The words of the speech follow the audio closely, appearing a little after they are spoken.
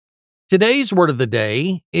Today's word of the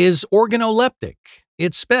day is organoleptic.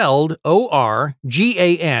 It's spelled Organoleptic.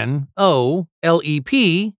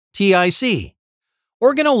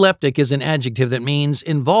 Organoleptic is an adjective that means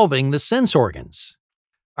involving the sense organs.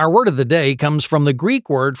 Our word of the day comes from the Greek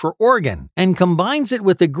word for organ and combines it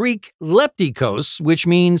with the Greek leptikos, which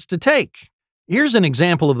means to take. Here's an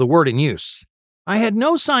example of the word in use. I had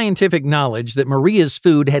no scientific knowledge that Maria's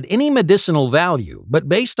food had any medicinal value, but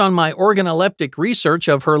based on my organoleptic research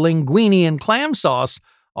of her linguini and clam sauce,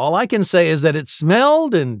 all I can say is that it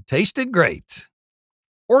smelled and tasted great.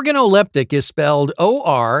 Organoleptic is spelled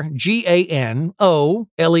Organoleptic.